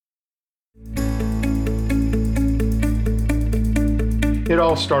It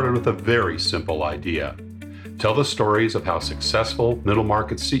all started with a very simple idea. Tell the stories of how successful middle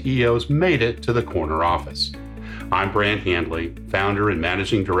market CEOs made it to the corner office. I'm Brant Handley, founder and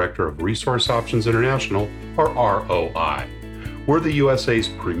managing director of Resource Options International, or ROI. We're the USA's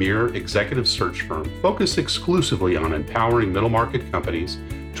premier executive search firm focused exclusively on empowering middle market companies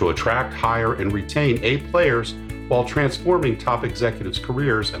to attract, hire, and retain A players while transforming top executives'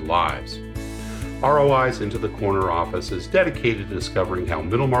 careers and lives. ROI's Into the Corner office is dedicated to discovering how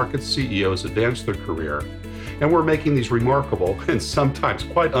middle market CEOs advance their career, and we're making these remarkable and sometimes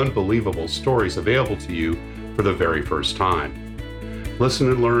quite unbelievable stories available to you for the very first time. Listen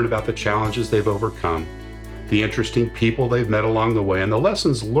and learn about the challenges they've overcome, the interesting people they've met along the way, and the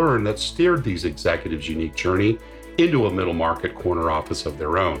lessons learned that steered these executives' unique journey into a middle market corner office of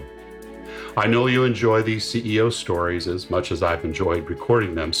their own. I know you enjoy these CEO stories as much as I've enjoyed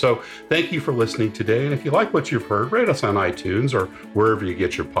recording them. So thank you for listening today. And if you like what you've heard, rate us on iTunes or wherever you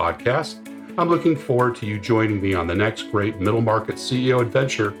get your podcasts. I'm looking forward to you joining me on the next great middle market CEO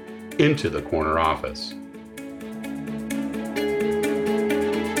adventure into the corner office.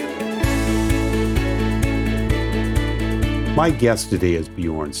 My guest today is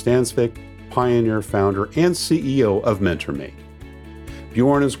Bjorn Stansvik, pioneer, founder, and CEO of MentorMate.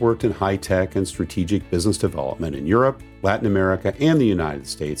 Bjorn has worked in high-tech and strategic business development in Europe, Latin America, and the United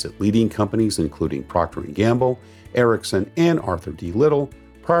States at leading companies including Procter & Gamble, Ericsson, and Arthur D. Little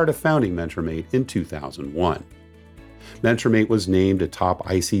prior to founding MentorMate in 2001. MentorMate was named a top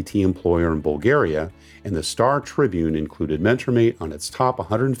ICT employer in Bulgaria, and the Star Tribune included MentorMate on its top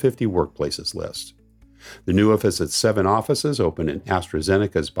 150 workplaces list. The new office at 7 offices opened in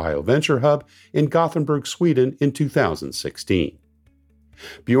AstraZeneca's BioVenture Hub in Gothenburg, Sweden in 2016.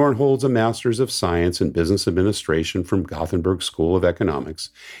 Bjorn holds a Master's of Science in Business Administration from Gothenburg School of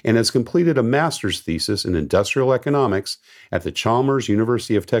Economics and has completed a master's thesis in Industrial Economics at the Chalmers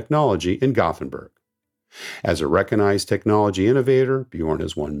University of Technology in Gothenburg. As a recognized technology innovator, Bjorn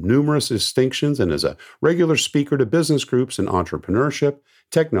has won numerous distinctions and is a regular speaker to business groups in entrepreneurship,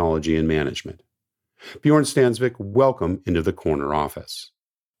 technology, and management. Bjorn Stansvik, welcome into the corner office.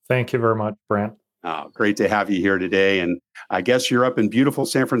 Thank you very much, Brant. Oh, great to have you here today. And I guess you're up in beautiful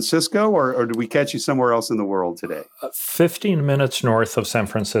San Francisco, or did we catch you somewhere else in the world today? 15 minutes north of San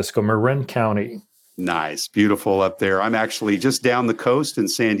Francisco, Marin County. Nice. Beautiful up there. I'm actually just down the coast in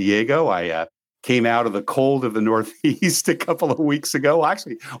San Diego. I came out of the cold of the Northeast a couple of weeks ago,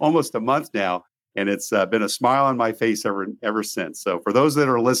 actually almost a month now. And it's been a smile on my face ever since. So for those that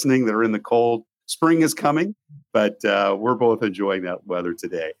are listening that are in the cold, spring is coming, but we're both enjoying that weather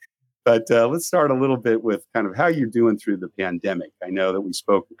today. But let's start a little bit with kind of how you're doing through the pandemic. I know that we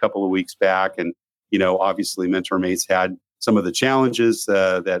spoke a couple of weeks back, and obviously MentorMate's had some of the challenges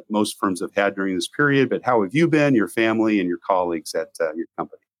that most firms have had during this period. But how have you been, your family, and your colleagues at your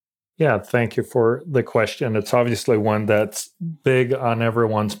company? Yeah, thank you for the question. It's obviously one that's big on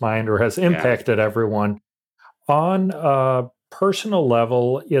everyone's mind or has impacted everyone. On a personal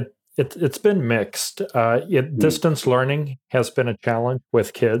level, it's been mixed. Distance learning has been a challenge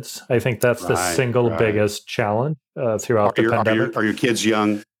with kids. I think that's the single biggest challenge throughout the pandemic. Are your kids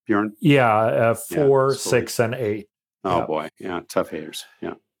young, Bjorn? Yeah, 4, 6, and 8. Oh, boy. Yeah, tough haters.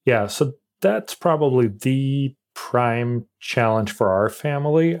 Yeah. Yeah, so that's probably the prime challenge for our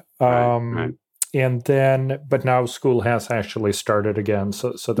family. Right. And then, but now school has actually started again,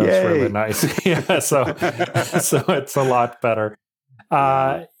 so that's really nice. Yeah, so it's a lot better.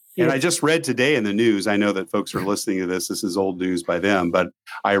 And I just read today in the news, I know that folks are listening to this is old news by them, but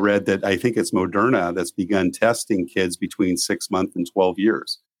I read that I think it's Moderna that's begun testing kids between 6 months and 12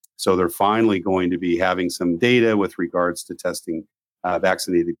 years. So they're finally going to be having some data with regards to testing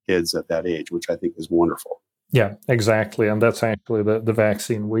vaccinated kids at that age, which I think is wonderful. Yeah, exactly. And that's actually the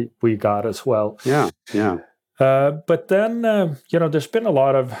vaccine we got as well. Yeah. But then, there's been a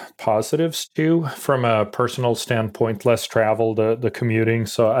lot of positives too, from a personal standpoint, less travel, the commuting.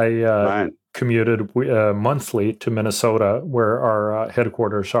 So I commuted monthly to Minnesota, where our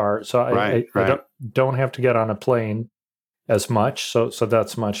headquarters are. So I don't have to get on a plane as much. So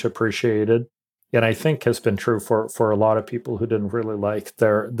that's much appreciated. And I think has been true for a lot of people who didn't really like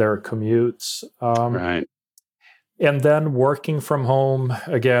their commutes. And then working from home,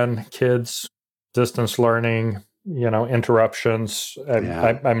 again, kids, distance learning, interruptions.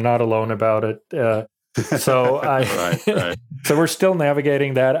 I'm not alone about it. So so we're still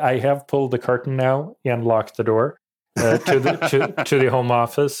navigating that. I have pulled the curtain now and locked the door to the home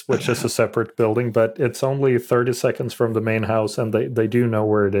office, which is a separate building, but it's only 30 seconds from the main house, and they do know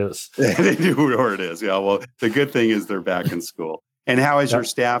where it is. They do know where it is. Yeah. Well, the good thing is they're back in school. And how has your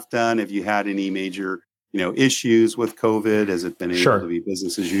staff done? Have you had any major issues with COVID? Has it been able to be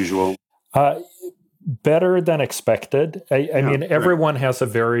business as usual? Better than expected. I mean, everyone has a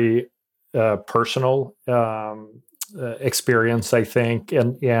very personal experience, I think,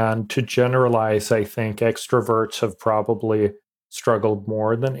 and to generalize, I think extroverts have probably struggled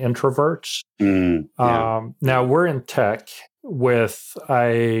more than introverts. Now we're in tech with,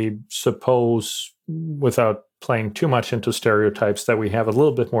 I suppose, without playing too much into stereotypes, that we have a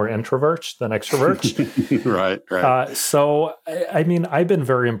little bit more introverts than extroverts. Right. So, I mean, I've been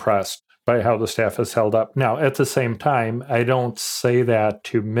very impressed by how the staff has held up. Now, at the same time, I don't say that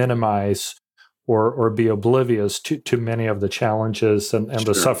to minimize or be oblivious to many of the challenges and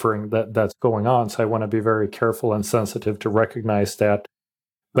the suffering that's going on. So I want to be very careful and sensitive to recognize that.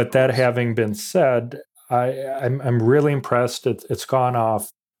 But that having been said, I'm really impressed. It's gone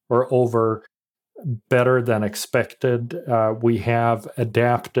off or over better than expected. We have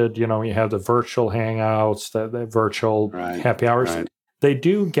adapted, you have the virtual hangouts, the virtual happy hours. Right. They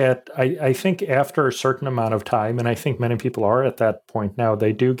do get, I think after a certain amount of time, and I think many people are at that point now,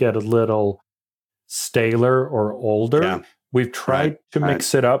 they do get a little staler or older. Yeah. We've tried to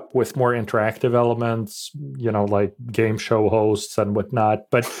mix it up with more interactive elements, like game show hosts and whatnot.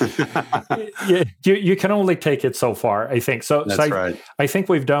 But you can only take it so far, I think. I think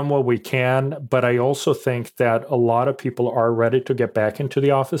we've done what we can, but I also think that a lot of people are ready to get back into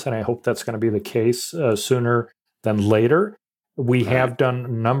the office, and I hope that's going to be the case sooner than later. We have done a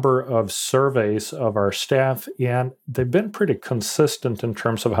number of surveys of our staff, and they've been pretty consistent in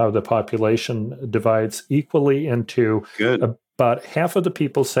terms of how the population divides equally into about half of the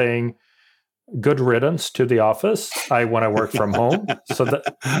people saying, good riddance to the office. I want to work from home. So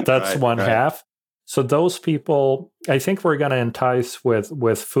that's one half. So those people, I think we're going to entice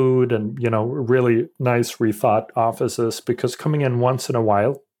with food and, really nice rethought offices, because coming in once in a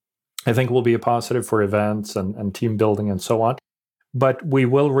while, I think will be a positive for events and team building and so on. But we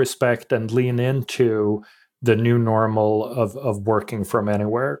will respect and lean into the new normal of working from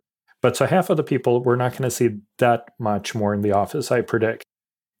anywhere. But so half of the people, we're not going to see that much more in the office, I predict.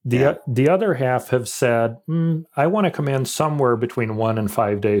 The other half have said, I want to come in somewhere between 1 and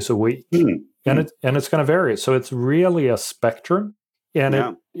 5 days a week. And it's going to vary. So it's really a spectrum.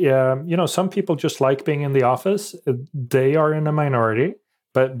 And some people just like being in the office. They are in a minority.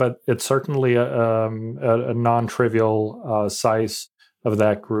 But it's certainly a non-trivial size of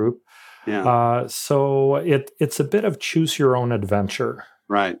that group. So it's a bit of choose your own adventure.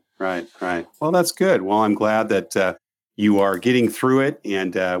 Right. Well, that's good. Well, I'm glad that you are getting through it.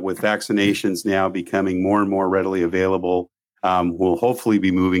 And with vaccinations now becoming more and more readily available, we'll hopefully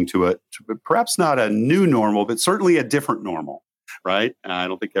be moving to perhaps not a new normal, but certainly a different normal, right? I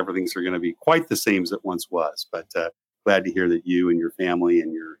don't think everything's going to be quite the same as it once was, but glad to hear that you and your family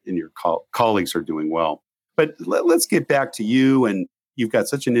and your colleagues are doing well. But let's get back to you. And you've got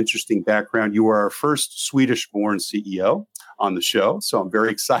such an interesting background. You are our first Swedish-born CEO on the show. So I'm very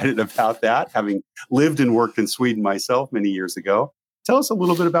excited about that, having lived and worked in Sweden myself many years ago. Tell us a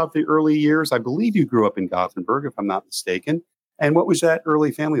little bit about the early years. I believe you grew up in Gothenburg, if I'm not mistaken. And what was that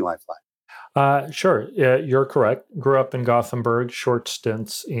early family life like? Sure. You're correct. Grew up in Gothenburg, short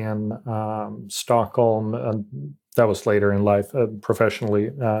stints in Stockholm. That was later in life,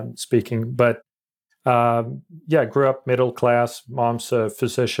 professionally speaking. But grew up middle class. Mom's a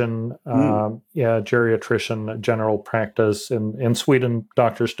physician, geriatrician, general practice. In Sweden,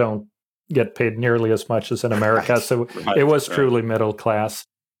 doctors don't get paid nearly as much as in America. So it was truly middle class.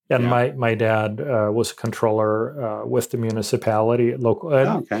 And my dad was a controller with the municipality, local.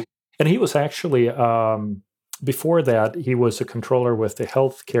 And he was actually, before that, he was a controller with the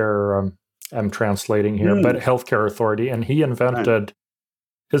healthcare, I'm translating here, but healthcare authority. And he invented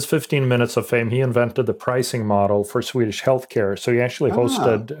his 15 minutes of fame. He invented the pricing model for Swedish healthcare. So he actually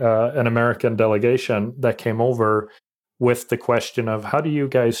hosted an American delegation that came over with the question of, how do you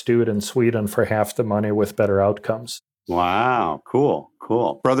guys do it in Sweden for half the money with better outcomes? Wow. Cool.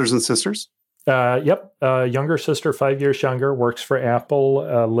 Brothers and sisters? Yep. Younger sister, 5 years younger, works for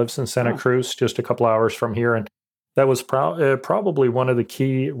Apple, lives in Santa Cruz, just a couple hours from here. And that was probably one of the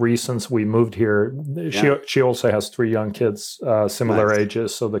key reasons we moved here. She also has 3 young kids, similar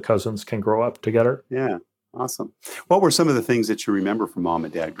ages, so the cousins can grow up together. Yeah. Awesome. What were some of the things that you remember from mom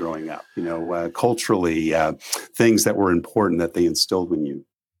and dad growing up? Culturally, things that were important that they instilled in you?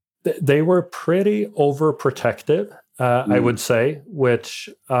 They were pretty overprotective, I would say, which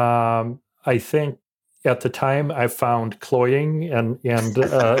I think at the time I found cloying and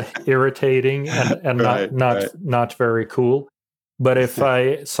irritating and not very cool. But if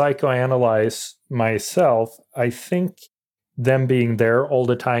I psychoanalyze myself, I think them being there all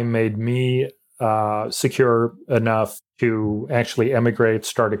the time made me secure enough to actually emigrate,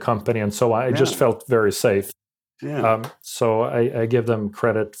 start a company, and so on. I just felt very safe. Yeah. So I give them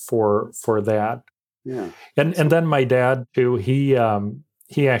credit for that. Yeah. And then my dad too.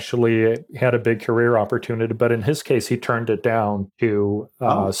 He actually had a big career opportunity, but in his case, he turned it down to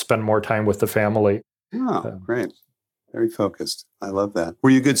spend more time with the family. Oh, great. Very focused. I love that. Were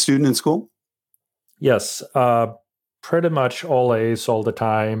you a good student in school? Yes. Pretty much all A's all the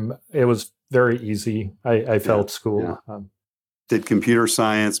time. It was very easy. I felt school. Yeah. Did computer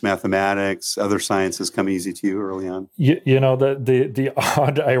science, mathematics, other sciences come easy to you early on? You know, the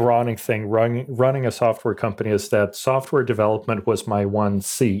odd, ironic thing running a software company is that software development was my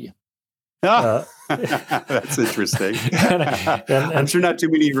 1C. That's interesting. I'm sure not too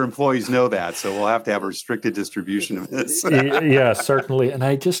many of your employees know that, so we'll have to have a restricted distribution of this. Yeah, certainly. And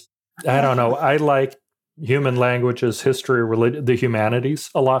I don't know. I like human languages, history, religion, the humanities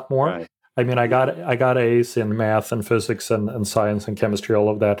a lot more. Right. I mean, I got A's in math and physics and science and chemistry, all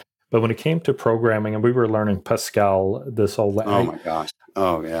of that. But when it came to programming, and we were learning Pascal, oh my gosh,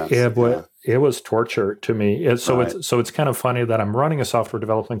 oh yeah, it was torture to me. It's kind of funny that I'm running a software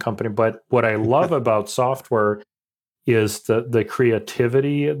development company, but what I love about software is the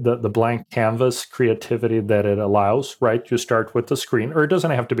creativity, the blank canvas creativity that it allows. Right, you start with the screen, or it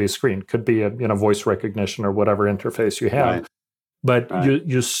doesn't have to be a screen; it could be a voice recognition or whatever interface you have. Right. But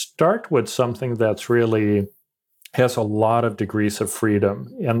you start with something that's really has a lot of degrees of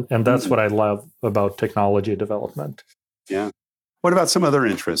freedom. And that's what I love about technology development. Yeah. What about some other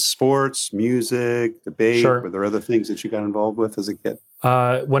interests? Sports, music, debate? Sure. Were there other things that you got involved with as a kid?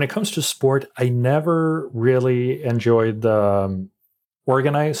 When it comes to sport, I never really enjoyed the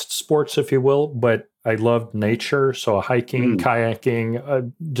organized sports, if you will, but I loved nature. So hiking,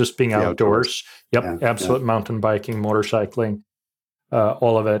 kayaking, just being outdoors. Yep. Absolute mountain biking, motorcycling.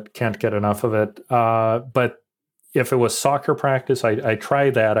 All of it, can't get enough of it. But if it was soccer practice, I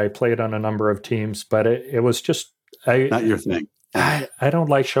tried that. I played on a number of teams, but it was just not your thing. I don't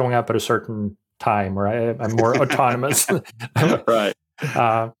like showing up at a certain time, or I'm more autonomous. Right.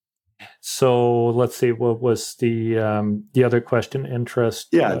 So let's see. What was the other question? Interest?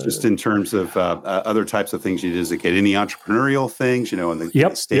 Yeah, just in terms of other types of things you did as a kid. Any entrepreneurial things? In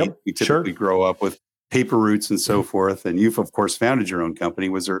the state, we typically grow up with paper routes and so forth. And you've, of course, founded your own company.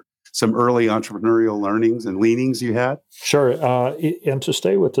 Was there some early entrepreneurial learnings and leanings you had? Sure. And to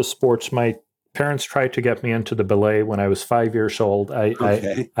stay with the sports, my parents tried to get me into the ballet when I was 5 years old.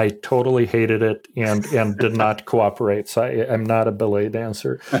 I totally hated it and did not cooperate. So I'm not a ballet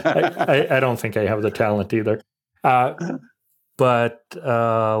dancer. I don't think I have the talent either. But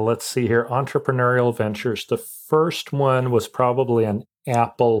let's see here. Entrepreneurial ventures. The first one was probably an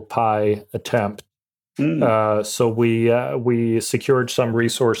apple pie attempt. So we secured some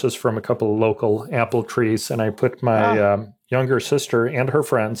resources from a couple of local apple trees, and I put my younger sister and her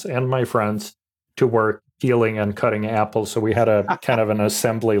friends and my friends to work peeling and cutting apples. So we had a kind of an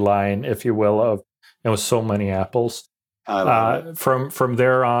assembly line, if you will, of so many apples. From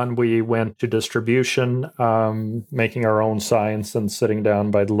there on, we went to distribution, making our own signs and sitting down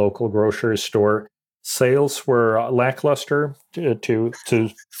by the local grocery store. Sales were lackluster,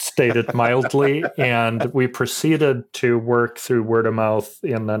 to state it mildly, and we proceeded to work through word of mouth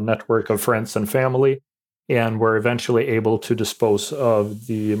in a network of friends and family, and were eventually able to dispose of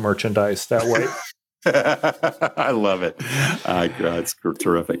the merchandise that way. I love it. It's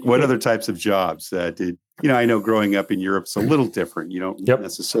terrific. What other types of jobs did I know growing up in Europe is a little different. You don't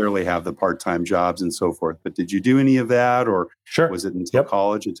necessarily have the part-time jobs and so forth, but did you do any of that, or was it until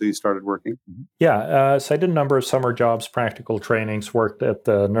college until you started working? Yeah. So I did a number of summer jobs, practical trainings, worked at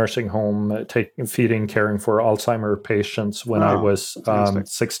the nursing home, feeding, caring for Alzheimer patients when I was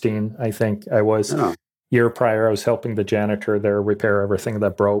 16, I think I was. Year prior, I was helping the janitor there repair everything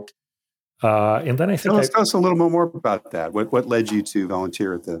that broke. And then I think tell us a little more about that. What led you to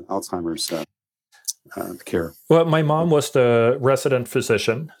volunteer at the Alzheimer's care? Well, my mom was the resident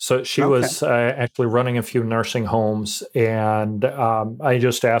physician, so she was actually running a few nursing homes, and I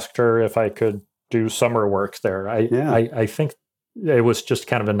just asked her if I could do summer work there. I think it was just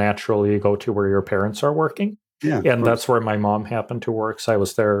kind of a natural you go to where your parents are working, and that's where my mom happened to work. So I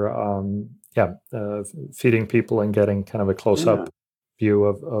was there, feeding people and getting kind of a close-up view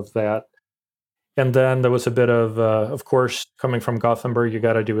of that. And then there was a bit of course, coming from Gothenburg, you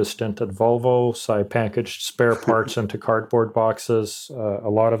got to do a stint at Volvo. So I packaged spare parts into cardboard boxes, a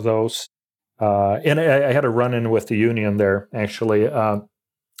lot of those. And I had a run-in with the union there, actually. The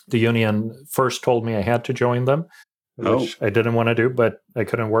union first told me I had to join them, which I didn't want to do, but I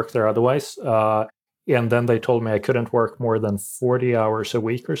couldn't work there otherwise. and then they told me I couldn't work more than 40 hours a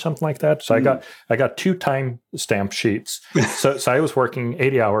week or something like that. So I got 2 time stamp sheets. so I was working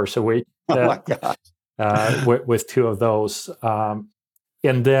 80 hours a week. Oh my gosh. With 2 of those.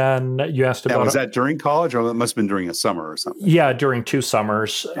 And then you asked about... was that during college, or it must have been during a summer or something? Yeah, during 2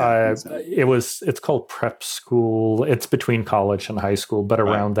 summers. It's called prep school. It's between college and high school, but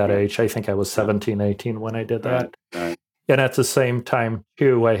around that age. I think I was 17, 18 when I did that. Right. And at the same time,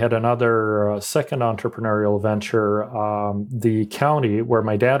 too, I had another second entrepreneurial venture. The county where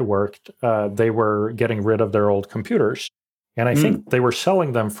my dad worked, they were getting rid of their old computers. And I think they were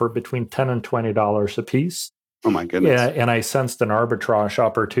selling them for between $10 and $20 a piece. Oh my goodness! Yeah, and I sensed an arbitrage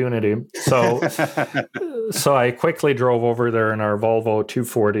opportunity, so I quickly drove over there in our Volvo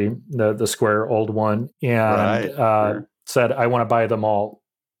 240, the square old one, and said I want to buy them all.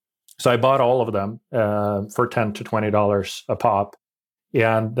 So I bought all of them for $10 to $20 a pop,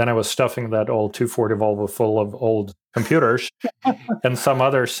 and then I was stuffing that old 240 Volvo full of old computers, and some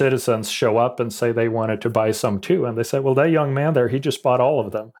other citizens show up and say they wanted to buy some too, and they said, "Well, that young man there, he just bought all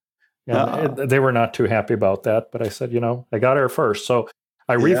of them." And they were not too happy about that, but I said, I got here first. So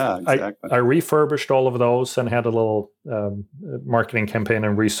I refurbished all of those and had a little marketing campaign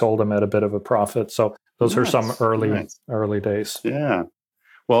and resold them at a bit of a profit. So those are some early days. Yeah.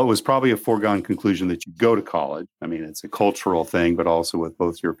 Well, it was probably a foregone conclusion that you go to college. I mean, it's a cultural thing, but also with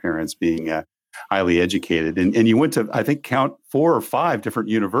both your parents being highly educated. And you went to, I think, count 4 or 5 different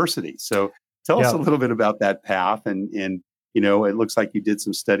universities. So tell us a little bit about that path and it looks like you did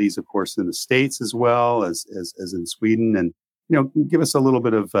some studies, of course, in the States as well as in Sweden. And, give us a little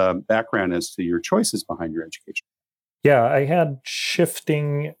bit of background as to your choices behind your education. Yeah, I had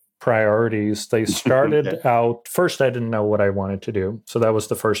shifting priorities. They started out, first, I didn't know what I wanted to do. So that was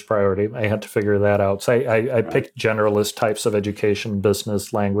the first priority. I had to figure that out. So I picked generalist types of education,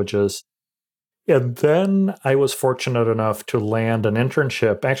 business, languages. And then I was fortunate enough to land an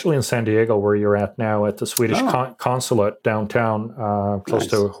internship, actually in San Diego, where you're at now, at the Swedish consulate downtown, close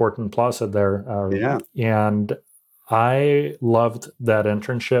to Horton Plaza there. And I loved that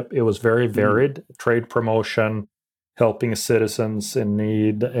internship. It was very varied, trade promotion, helping citizens in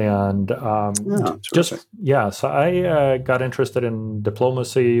need, and So I got interested in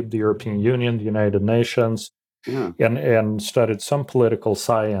diplomacy, the European Union, the United Nations. And studied some political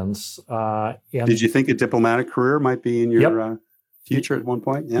science. Did you think a diplomatic career might be in your future at one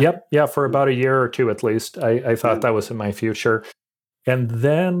point? Yeah, for about a year or 2 at least. I thought that was in my future. And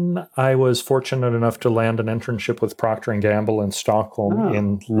then I was fortunate enough to land an internship with Procter & Gamble in Stockholm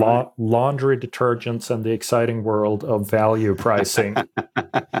in laundry detergents and the exciting world of value pricing.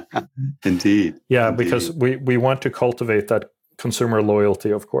 Indeed. Yeah, because we want to cultivate that consumer loyalty,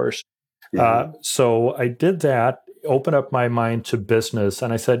 of course. So I did that, opened up my mind to business,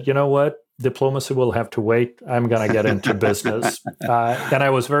 and I said, you know what? Diplomacy will have to wait. I'm going to get into business. And I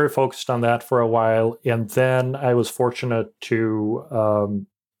was very focused on that for a while. And then I was fortunate to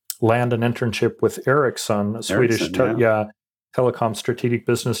land an internship with Ericsson, a Swedish telecom strategic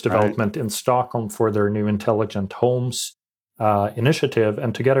business development in Stockholm for their new intelligent homes initiative.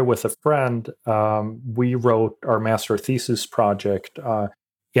 And together with a friend, we wrote our master thesis project.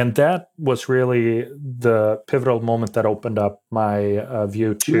 And that was really the pivotal moment that opened up my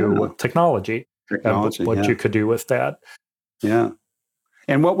view to technology and what you could do with that. Yeah.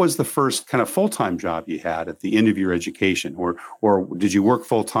 And what was the first kind of full-time job you had at the end of your education? Or did you work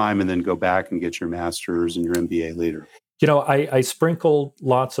full-time and then go back and get your master's and your MBA later? I sprinkled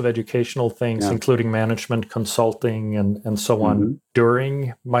lots of educational things, including management consulting and so on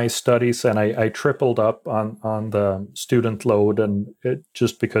during my studies. And I tripled up on the student load, and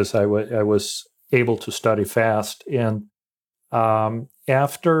just because I was able to study fast. And so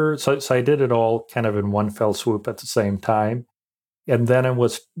I did it all kind of in one fell swoop at the same time. And then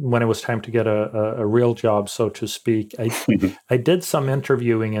when it was time to get a real job, so to speak, I did some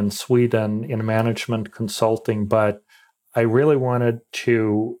interviewing in Sweden in management consulting, but I really wanted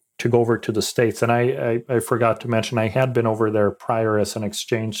to go over to the States. And I forgot to mention, I had been over there prior as an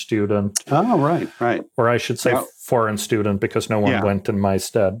exchange student. Oh, right. Or I should say foreign student, because no one went in my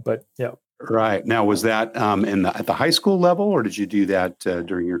stead. But yeah. Right. Now, was that at the high school level, or did you do that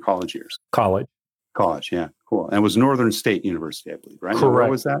during your college years? College, yeah. Cool. And it was Northern State University, I believe, right? Correct. Where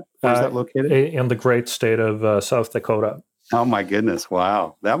was that? Where is that located? In the great state of South Dakota. Oh, my goodness.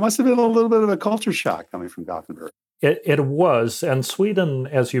 Wow. That must have been a little bit of a culture shock coming from Gothenburg. It was. And Sweden,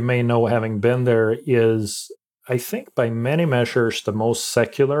 as you may know, having been there, is, I think, by many measures, the most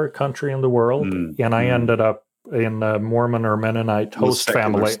secular country in the world. And I ended up in a Mormon or Mennonite host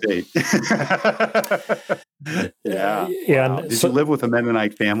family. State. Yeah. And did you live with a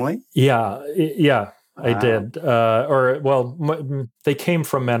Mennonite family? Yeah. Wow. I did. They came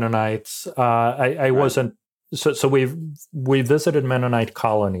from Mennonites. I wasn't. So we visited Mennonite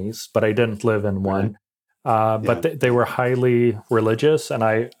colonies, but I didn't live in one. But they were highly religious, and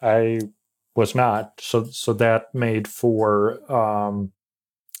I was not. So that made for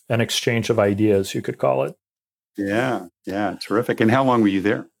an exchange of ideas, you could call it. Yeah, terrific. And how long were you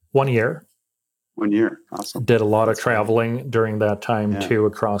there? 1 year. 1 year, awesome. Did a lot of traveling during that time too,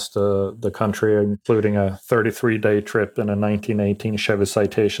 across the country, including a 33-day trip in a 1918 Chevy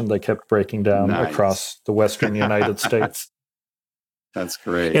Citation that kept breaking down across the western United States. That's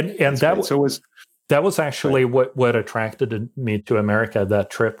great. And that was actually what attracted me to America, that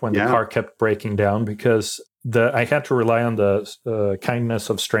trip, when the car kept breaking down, because I had to rely on the kindness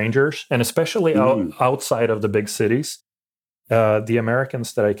of strangers, and especially outside of the big cities. The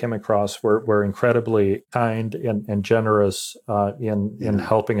Americans that I came across were incredibly kind and generous in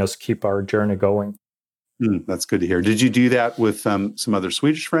helping us keep our journey going. That's good to hear. Did you do that with some other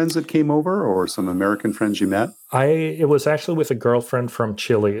Swedish friends that came over, or some American friends you met? It was actually with a girlfriend from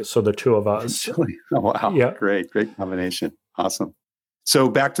Chile, so the two of us. Chile. Oh, wow. Yeah. Great combination. Awesome. So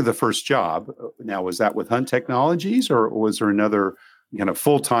back to the first job. Now, was that with Hunt Technologies, or was there another kind of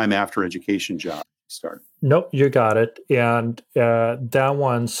full-time after education job started? Nope, you got it. And that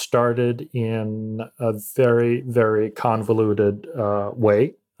one started in a very, very convoluted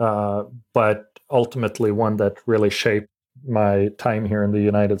way, but ultimately one that really shaped my time here in the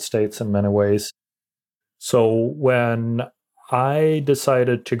United States in many ways. So when I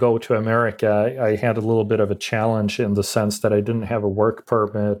decided to go to America, I had a little bit of a challenge in the sense that I didn't have a work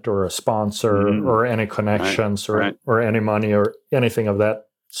permit or a sponsor or any connections or any money or anything of that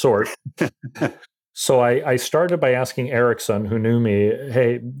sort. So I started by asking Ericsson, who knew me,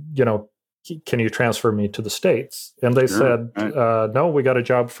 hey, can you transfer me to the States? And they said, no, we got a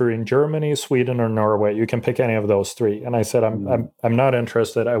job for you in Germany, Sweden, or Norway. You can pick any of those three. And I said, I'm not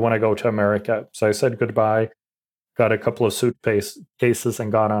interested. I want to go to America. So I said goodbye, got a couple of suitcases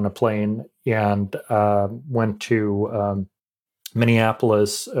and got on a plane and went to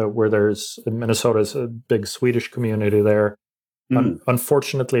Minneapolis, where Minnesota's a big Swedish community there.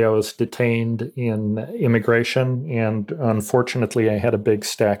 Unfortunately, I was detained in immigration, and unfortunately, I had a big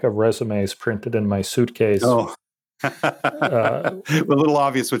stack of resumes printed in my suitcase. Oh, a little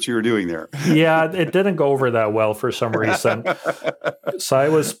obvious what you were doing there. Yeah, it didn't go over that well for some reason. So I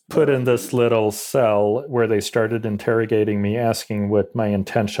was put in this little cell where they started interrogating me, asking what my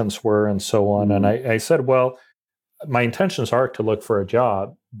intentions were and so on. And I said, well, my intentions are to look for a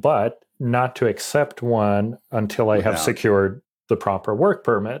job, but not to accept one until I have secured the proper work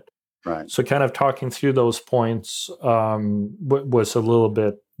permit. Right. So kind of talking through those points was a little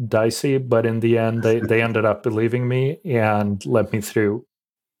bit dicey, but in the end, they ended up believing me and let me through.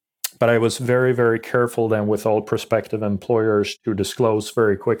 But I was very, very careful then with all prospective employers to disclose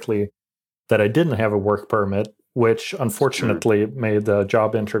very quickly that I didn't have a work permit, which unfortunately made the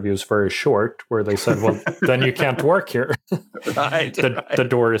job interviews very short, where they said, well, then you can't work here. Right. The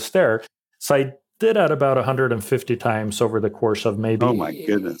door is there. So I did that about 150 times over the course of maybe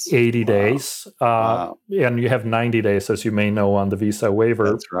 80 days. And you have 90 days, as you may know, on the visa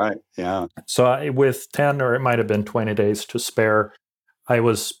waiver. That's right. Yeah. So with 10, or it might have been 20 days to spare, I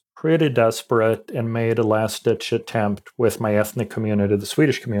was pretty desperate and made a last-ditch attempt with my ethnic community, the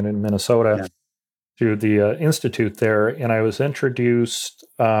Swedish community in Minnesota, to the institute there. And I was introduced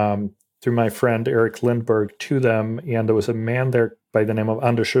through my friend Eric Lindberg to them. And there was a man there by the name of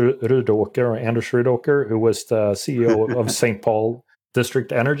Anders Rudåker, who was the CEO of St. Paul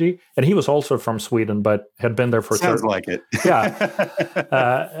District Energy. And he was also from Sweden, but had been there for... Sounds like it.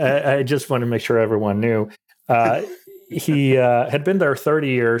 I just want to make sure everyone knew. He had been there 30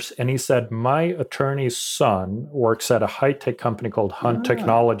 years, and he said, my attorney's son works at a high-tech company called Hunt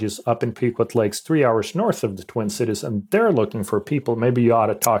Technologies up in Pequot Lakes, 3 hours north of the Twin Cities, and they're looking for people. Maybe you ought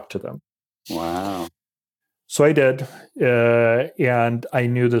to talk to them. Wow. So I did, and I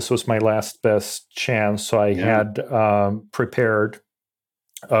knew this was my last best chance, so I had prepared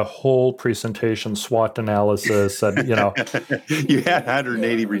a whole presentation, SWOT analysis, and you had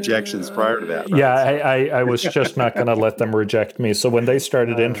 180 rejections prior to that. Right? Yeah, I was just not going to let them reject me. So when they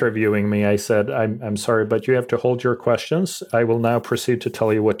started interviewing me, I said, "I'm sorry, but you have to hold your questions. I will now proceed to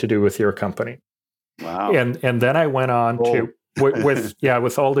tell you what to do with your company." Wow! And then I went on to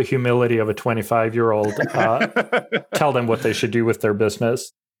with all the humility of a 25-year-old, tell them what they should do with their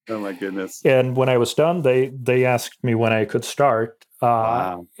business. Oh my goodness! And when I was done, they asked me when I could start.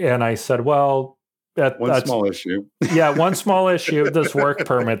 And I said, well, One small issue. Yeah, one small issue, this work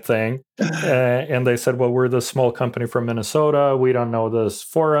permit thing. And they said, well, we're the small company from Minnesota. We don't know this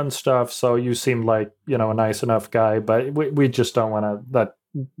foreign stuff. So you seem like, a nice enough guy, but we just don't want that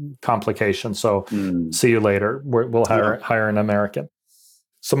complication. So see you later. We'll hire an American.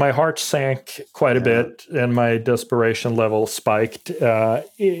 So my heart sank quite a bit and my desperation level spiked.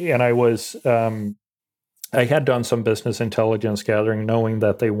 And I had done some business intelligence gathering, knowing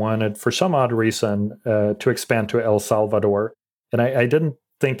that they wanted, for some odd reason, to expand to El Salvador. And I didn't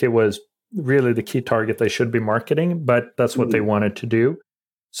think it was really the key target they should be marketing, but that's what they wanted to do.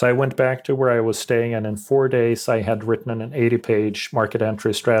 So I went back to where I was staying, and in 4 days, I had written an 80-page market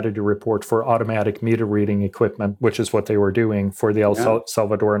entry strategy report for automatic meter reading equipment, which is what they were doing for the El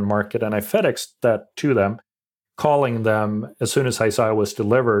Salvadoran market. And I FedExed that to them, calling them as soon as I saw it was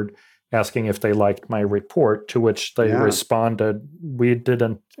delivered, asking if they liked my report, to which they responded, we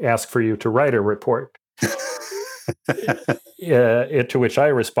didn't ask for you to write a report. To which I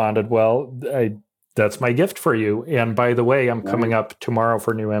responded, well, that's my gift for you. And by the way, I'm coming up tomorrow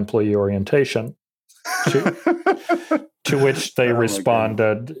for new employee orientation. To which they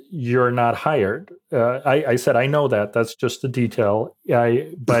responded, you're not hired. I said, I know that. That's just a detail.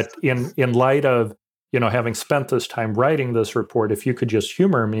 But in light of, having spent this time writing this report, if you could just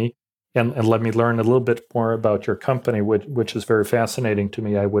humor me, and let me learn a little bit more about your company, which is very fascinating to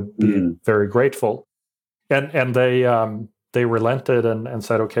me, I would be very grateful. And they relented and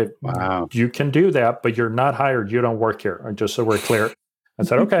said, okay, you can do that, but you're not hired. You don't work here, just so we're clear. I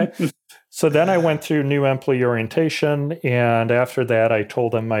said, okay. So then I went through new employee orientation. And after that, I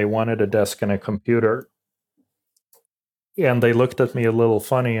told them I wanted a desk and a computer. And they looked at me a little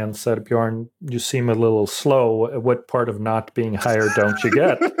funny and said, Bjorn, you seem a little slow. What part of not being hired don't you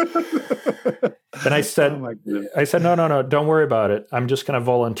get? And I said, no, don't worry about it. I'm just going to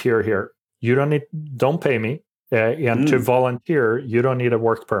volunteer here. You don't pay me. And to volunteer, you don't need a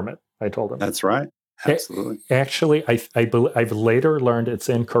work permit, I told them. That's right. Absolutely. Actually, I've later learned it's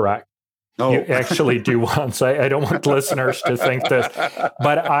incorrect. Oh. You actually do want. So I don't want listeners to think this.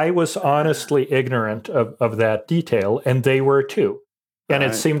 But I was honestly ignorant of that detail, and they were too. And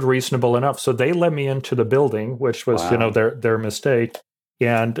it seemed reasonable enough. So they let me into the building, which was, their mistake.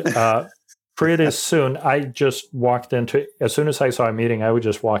 And pretty soon, I just walked into, as soon as I saw a meeting, I would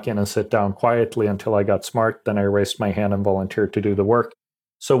just walk in and sit down quietly until I got smart. Then I raised my hand and volunteered to do the work.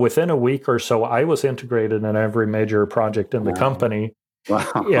 So within a week or so, I was integrated in every major project in the company.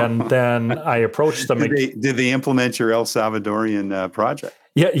 Wow. And then I approached them. Did they implement your El Salvadorian project?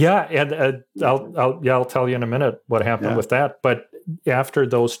 Yeah. And I'll tell you in a minute what happened with that. But after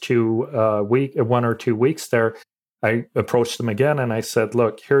those 1 or 2 weeks there, I approached them again and I said,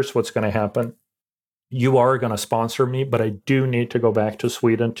 look, here's what's going to happen. You are going to sponsor me, but I do need to go back to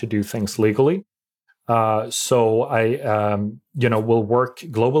Sweden to do things legally. So I, will work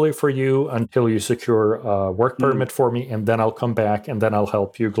globally for you until you secure a work permit for me, and then I'll come back and then I'll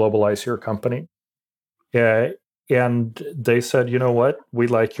help you globalize your company. And they said, you know what? We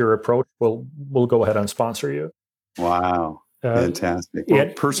like your approach. We'll go ahead and sponsor you. Wow. Fantastic. Well,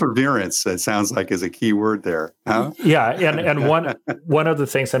 perseverance, it sounds like, is a key word there. Huh? Yeah. And one of the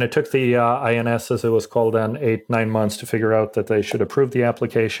things, and it took the INS, as it was called then, 8-9 months to figure out that they should approve the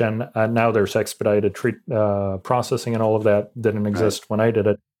application. Now there's expedited processing, and all of that didn't exist when I did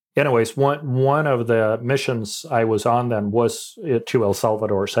it. Anyways, one of the missions I was on then was to El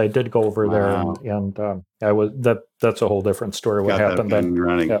Salvador. So I did go over there, and I was that's a whole different story. What happened then?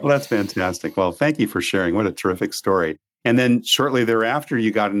 Running. Yeah. Well, that's fantastic. Well, thank you for sharing. What a terrific story. And then shortly thereafter,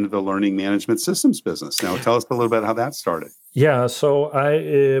 you got into the learning management systems business. Now, tell us a little bit how that started. Yeah, so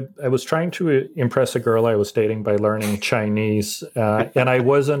I was trying to impress a girl I was dating by learning Chinese, and I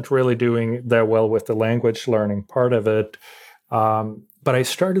wasn't really doing that well with the language learning part of it. But I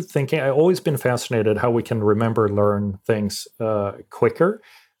started thinking, I've always been fascinated how we can learn things quicker.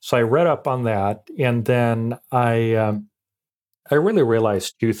 So I read up on that, and then I really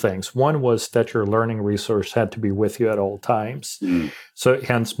realized two things. One was that your learning resource had to be with you at all times. So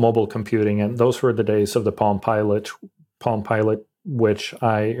hence mobile computing. And those were the days of the Palm Pilot, which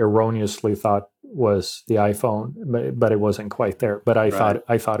I erroneously thought was the iPhone, but it wasn't quite there. But I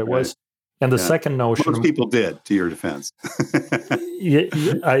thought it was. And the second notion... Most people did, to your defense.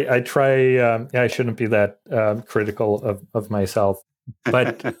 I try... I shouldn't be that critical of myself.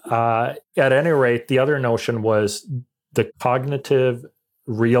 But at any rate, the other notion was the cognitive,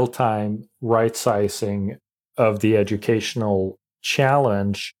 real-time right-sizing of the educational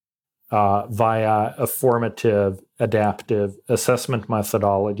challenge via a formative, adaptive assessment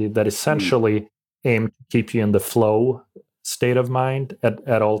methodology that essentially aimed to keep you in the flow state of mind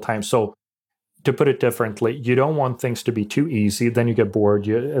at all times. So to put it differently, you don't want things to be too easy. Then you get bored.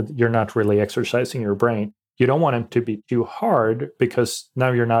 You're not really exercising your brain. You don't want them to be too hard because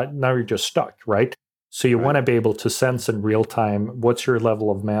now you're just stuck, right? So you want to be able to sense in real time what's your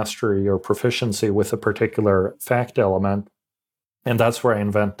level of mastery or proficiency with a particular fact element. And that's where I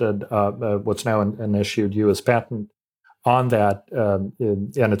invented what's now an issued U.S. patent on that.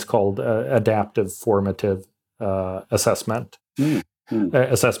 And it's called adaptive formative assessment.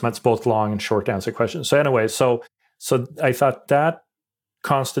 Assessments, both long and short answer questions. So anyway, so I thought that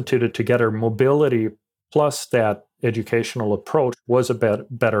constituted together mobility plus that educational approach was a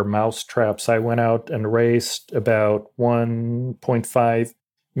better mousetrap. So I went out and raised about $1.5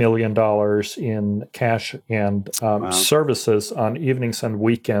 million in cash and services on evenings and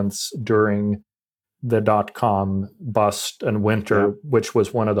weekends during the dot-com bust and winter, which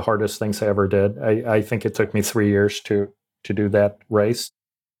was one of the hardest things I ever did. I think it took me 3 years to do that race.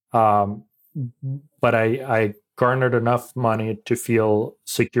 But I garnered enough money to feel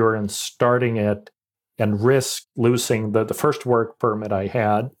secure in starting it and risk losing the first work permit I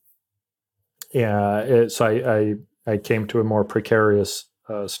had. So I came to a more precarious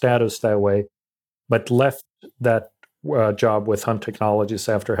status that way, but left that job with Hunt Technologies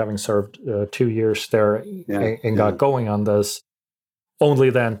after having served 2 years there and got going on this,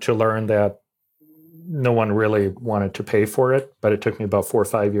 only then to learn that no one really wanted to pay for it, but it took me about 4 or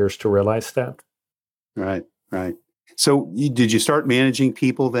 5 years to realize that. Right. So did you start managing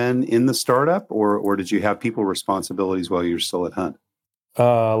people then in the startup, or did you have people responsibilities while you were still at Hunt?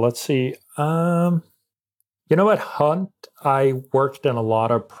 Let's see. At Hunt, I worked in a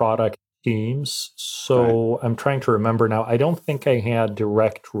lot of product teams. So I'm trying to remember now. I don't think I had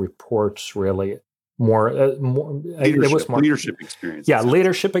direct reports really. It was more leadership experience. Yeah,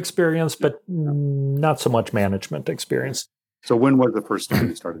 leadership experience, but not so much management experience. So when was the first time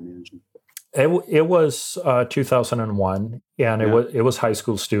you started managing? It was 2001, and it was high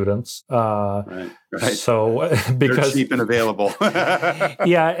school students. Right. So because they're cheap and available.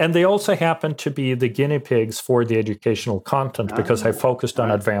 Yeah, and they also happened to be the guinea pigs for the educational content because I focused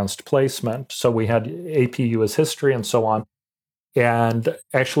on advanced placement. So we had AP US history and so on. And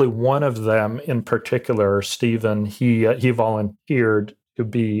actually, one of them in particular, Stephen, he volunteered to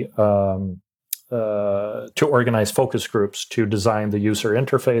be to organize focus groups to design the user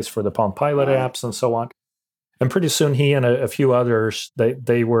interface for the Palm Pilot apps and so on. And pretty soon, he and a few others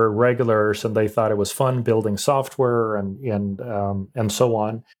they were regulars, and they thought it was fun building software and so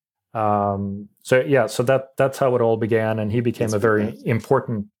on. So that's how it all began, and he became a very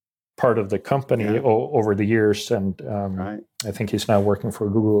important part of the company over the years, and I think he's now working for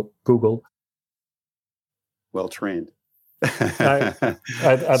Google. Well trained.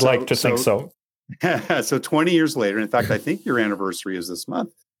 I'd like to think so. So 20 years later, in fact, I think your anniversary is this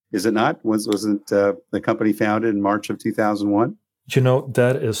month, is it not? Wasn't the company founded in March of 2001?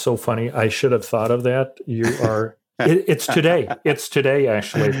 That is so funny. I should have thought of that. You are. It's today. It's today,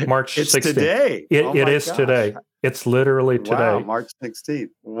 actually, March 16th. It's today. It is today. It's literally today. Wow, March 16th.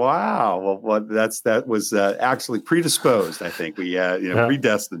 Wow. Well, that was actually predisposed. I think we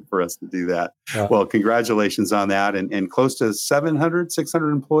predestined for us to do that. Yeah. Well, congratulations on that, and close to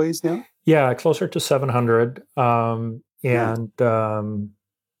 600 employees now. Yeah, closer to 700. It's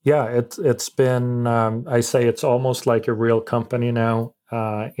been. I say it's almost like a real company now.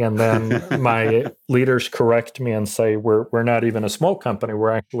 And then my leaders correct me and say we're not even a small company. We're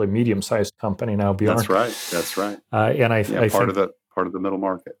actually a medium-sized company now, Bjorn. That's right. And I think part of the middle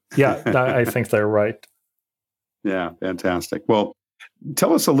market. Yeah, I think they're right. Yeah, fantastic. Well,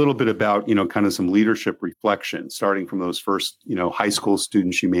 tell us a little bit about kind of some leadership reflection, starting from those first high school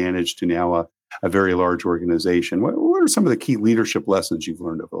students you managed to now a very large organization. What are some of the key leadership lessons you've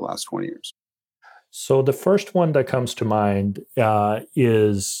learned over the last 20 years? So the first one that comes to mind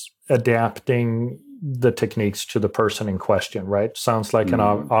is adapting the techniques to the person in question, right? Sounds like an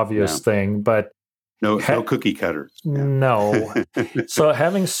obvious thing, but no cookie cutters. Yeah. No. So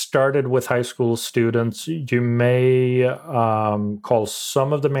having started with high school students, you may call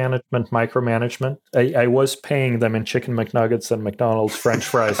some of the management micromanagement. I was paying them in chicken McNuggets and McDonald's French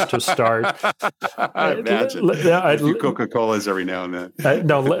fries to start. I imagine. A few Coca-Colas every now and then.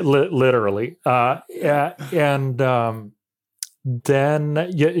 No, literally. And then,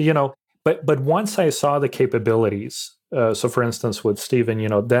 but once I saw the capabilities, so for instance, with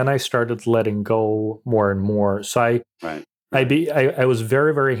Stephen, then I started letting go more and more. So I was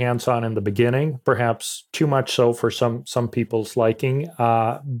very, very hands-on in the beginning, perhaps too much so for some people's liking.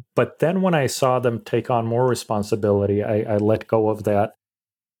 But then when I saw them take on more responsibility, I let go of that.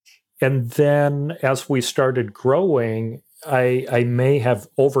 And then as we started growing, I may have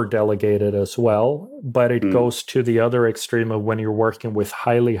over delegated as well, but it goes to the other extreme of when you're working with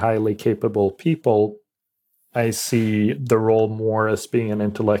highly capable people. I see the role more as being an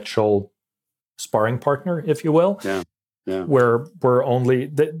intellectual sparring partner, if you will. Yeah. Where we're only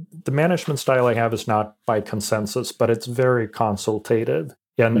the management style I have is not by consensus, but it's very consultative.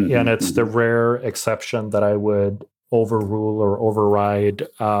 And it's the rare exception that I would overrule or override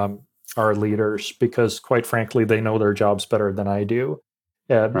our leaders, because quite frankly, they know their jobs better than I do.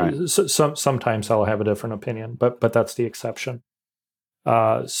 Sometimes I'll have a different opinion, but that's the exception.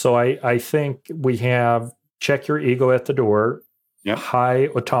 So I think we have check your ego at the door, high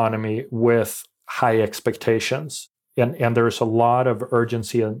autonomy with high expectations. And there's a lot of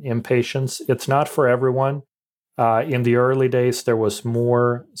urgency and impatience. It's not for everyone. In the early days, there was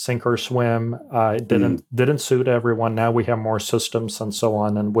more sink or swim. It didn't suit everyone. Now we have more systems and so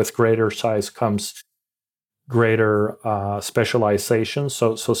on. And with greater size comes greater specialization.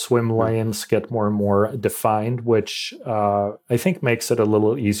 So swim lanes get more and more defined, which I think makes it a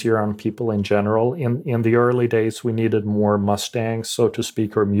little easier on people in general. In the early days, we needed more Mustangs, so to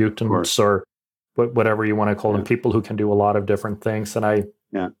speak, or mutants, or whatever you want to call them, people who can do a lot of different things. And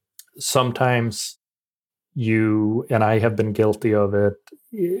sometimes you and I have been guilty of it,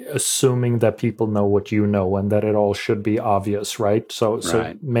 assuming that people know what you know and that it all should be obvious, right? So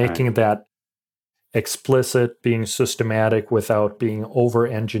making that explicit, being systematic without being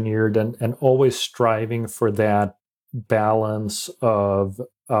over-engineered, and always striving for that balance of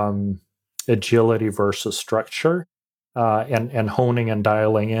agility versus structure, and honing and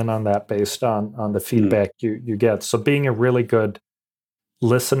dialing in on that based on the feedback you get. So being a really good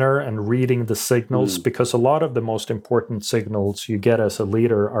listener and reading the signals, because a lot of the most important signals you get as a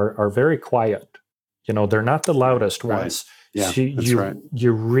leader are very quiet. They're not the loudest ones. Yeah, so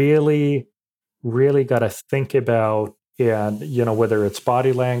you really got to think about, and whether it's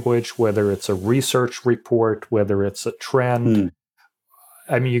body language, whether it's a research report, whether it's a trend.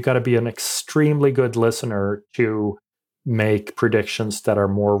 I mean, you got to be an extremely good listener to make predictions that are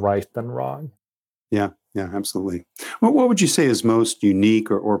more right than wrong. Yeah, absolutely. Well, what would you say is most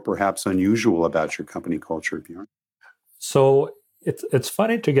unique or perhaps unusual about your company culture, Bjorn? So it's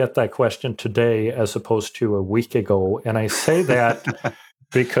funny to get that question today as opposed to a week ago. And I say that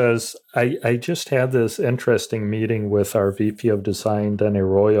because I just had this interesting meeting with our VP of Design, Danny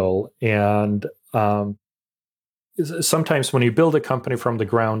Royal. And sometimes when you build a company from the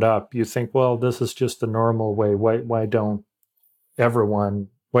ground up, you think, well, this is just the normal way. Why doesn't everyone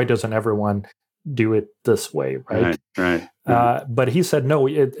do it this way, right? Right. But he said, no,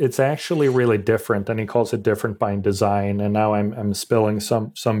 it's actually really different, and he calls it different by design. And now I'm spilling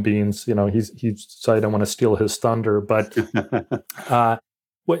some beans. So I don't want to steal his thunder, but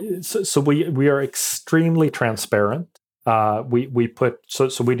so we are extremely transparent. We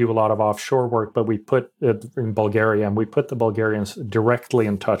do a lot of offshore work, but we put it in Bulgaria, and we put the Bulgarians directly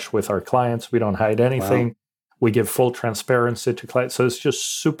in touch with our clients. We don't hide anything. Wow. We give full transparency to clients. So it's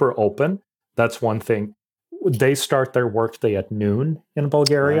just super open. That's one thing. They start their workday at noon in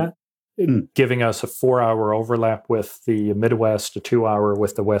Bulgaria, giving us a 4-hour overlap with the Midwest, a 2-hour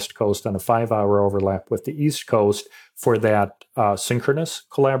with the West Coast, and a 5-hour overlap with the East Coast for that synchronous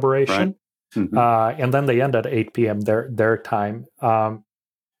collaboration. Right. And then they end at 8 p.m. their time. And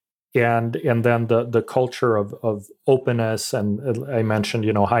then the culture of openness, and I mentioned,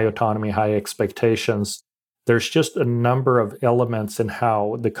 high autonomy, high expectations. There's just a number of elements in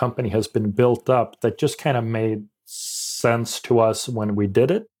how the company has been built up that just kind of made sense to us when we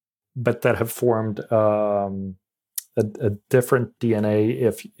did it, but that have formed a different DNA,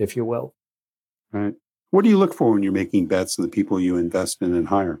 if you will. Right. What do you look for when you're making bets on the people you invest in and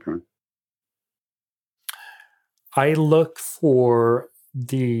hire, Bjorn? I look for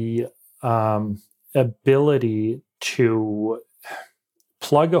the ability to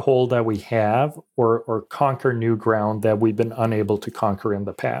plug a hole that we have or conquer new ground that we've been unable to conquer in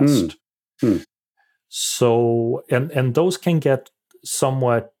the past. So, and those can get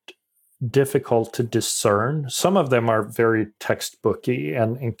somewhat difficult to discern. Some of them are very textbooky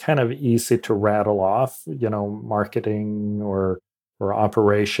and kind of easy to rattle off, marketing or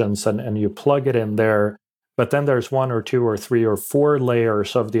operations, and you plug it in there. But then there's 1 or 2 or 3 or 4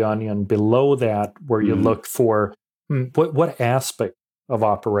 layers of the onion below that where you look for what aspect of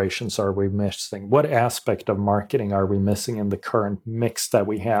operations are we missing? What aspect of marketing are we missing in the current mix that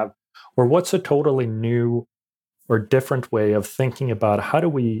we have? Or what's a totally new or different way of thinking about how do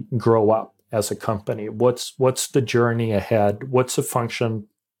we grow up as a company? What's the journey ahead? What's a function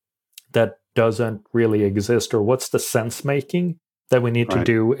that doesn't really exist? Or what's the sense making that we need to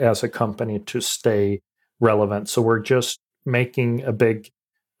do as a company to stay relevant? So we're just making a big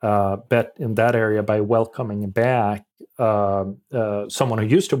bet in that area by welcoming back someone who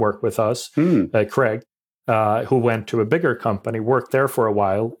used to work with us, Craig, who went to a bigger company, worked there for a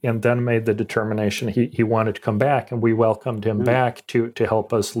while, and then made the determination he wanted to come back, and we welcomed him back to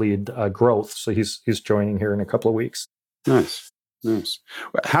help us lead growth. So he's joining here in a couple of weeks. Nice.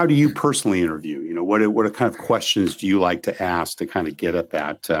 How do you personally interview? What kind of questions do you like to ask to kind of get at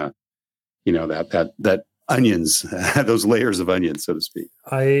that, that onions, those layers of onions, so to speak?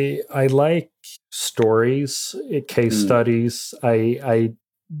 I like stories, case studies. I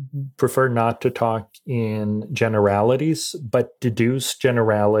prefer not to talk in generalities, but deduce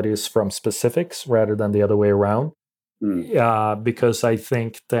generalities from specifics rather than the other way around. Because I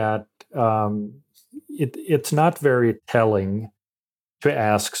think that it's not very telling to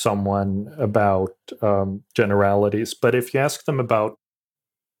ask someone about generalities. But if you ask them about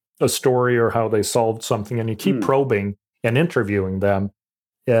a story or how they solved something, and you keep probing and interviewing them,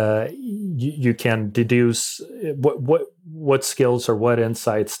 you can deduce what skills or what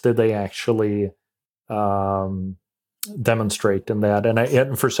insights did they actually demonstrate in that.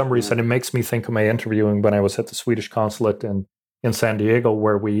 And for some reason, it makes me think of my interviewing when I was at the Swedish consulate in San Diego,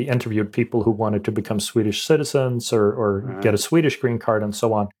 where we interviewed people who wanted to become Swedish citizens or get a Swedish green card and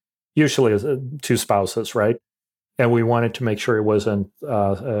so on, usually as two spouses, right? And we wanted to make sure it wasn't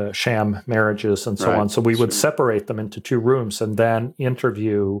sham marriages and so on. So we would separate them into two rooms and then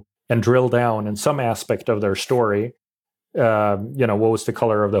interview and drill down in some aspect of their story. What was the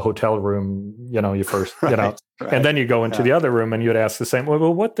color of the hotel room? You first, and then you go into the other room and you'd ask the same.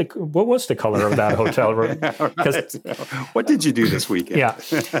 Well, what was the color of that hotel room? What did you do this weekend? Yeah.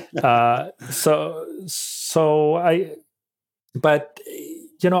 But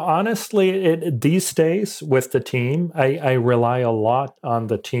honestly, these days with the team, I rely a lot on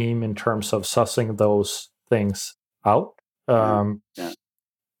the team in terms of sussing those things out.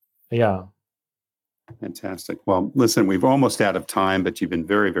 Yeah. Fantastic. Well, listen, we've almost out of time, but you've been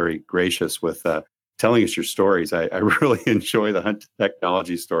very, very gracious with telling us your stories. I really enjoy the Hunt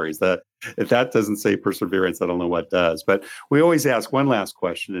Technology stories. If that doesn't say perseverance, I don't know what does. But we always ask one last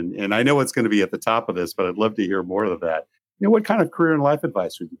question, and I know it's going to be at the top of this, but I'd love to hear more of that. What kind of career and life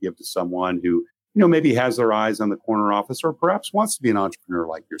advice would you give to someone who, maybe has their eyes on the corner office or perhaps wants to be an entrepreneur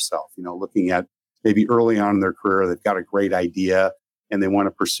like yourself, looking at maybe early on in their career, they've got a great idea and they want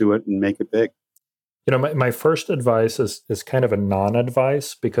to pursue it and make it big? My first advice is kind of a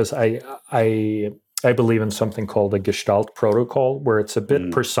non-advice, because I believe in something called a Gestalt protocol, where it's a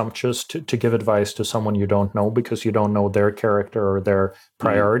bit presumptuous to give advice to someone you don't know because you don't know their character or their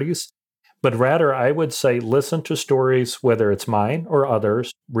priorities. But rather, I would say listen to stories, whether it's mine or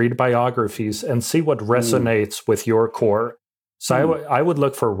others, read biographies, and see what resonates with your core. So I would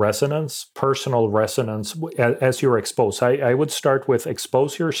look for resonance, personal resonance, as you're exposed. I would start with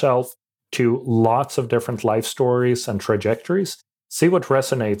expose yourself to lots of different life stories and trajectories, see what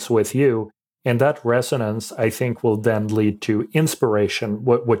resonates with you. And that resonance, I think, will then lead to inspiration,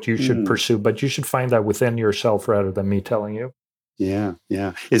 what you should pursue. But you should find that within yourself rather than me telling you. Yeah.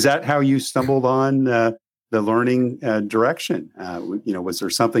 Is that how you stumbled on the learning direction? Was there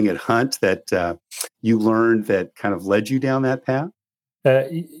something at Hunt that you learned that kind of led you down that path?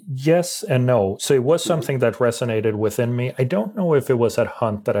 Yes and no. So it was something that resonated within me. I don't know if it was at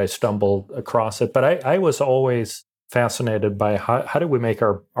Hunt that I stumbled across it, but I was always fascinated by how do we make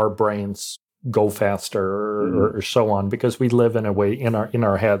our brains go faster or so on, because we live in a way in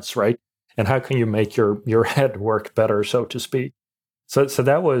our heads, right? And how can you make your head work better, so to speak? So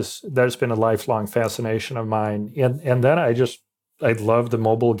there's been a lifelong fascination of mine. And then I love the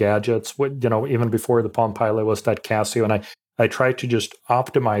mobile gadgets. Even before the Palm Pilot was that Casio, and I tried to just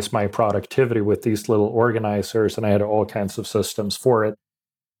optimize my productivity with these little organizers, and I had all kinds of systems for it.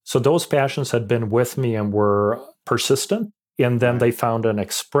 So those passions had been with me and were persistent. And then they found an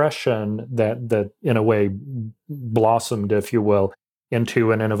expression that in a way blossomed, if you will,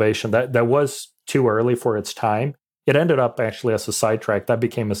 into an innovation that was too early for its time. It ended up actually as a sidetrack. That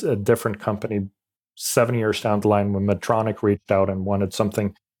became a different company 7 years down the line when Medtronic reached out and wanted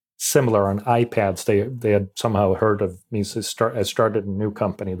something similar on iPads. They had somehow heard of me. So I started a new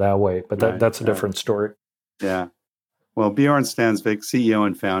company that way, but that's a different story. Yeah. Well, Bjorn Stansvik, CEO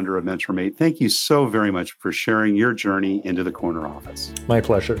and founder of MentorMate, thank you so very much for sharing your journey into the corner office. My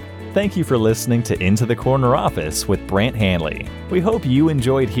pleasure. Thank you for listening to Into the Corner Office with Brant Hanley. We hope you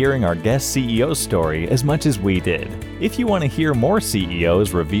enjoyed hearing our guest CEO story as much as we did. If you want to hear more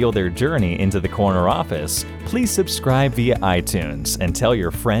CEOs reveal their journey into the corner office, please subscribe via iTunes and tell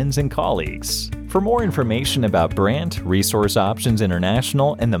your friends and colleagues. For more information about Brant, Resource Options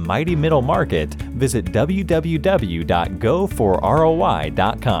International, and the mighty middle market, visit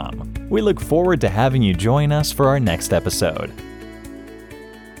www.goforroi.com. We look forward to having you join us for our next episode.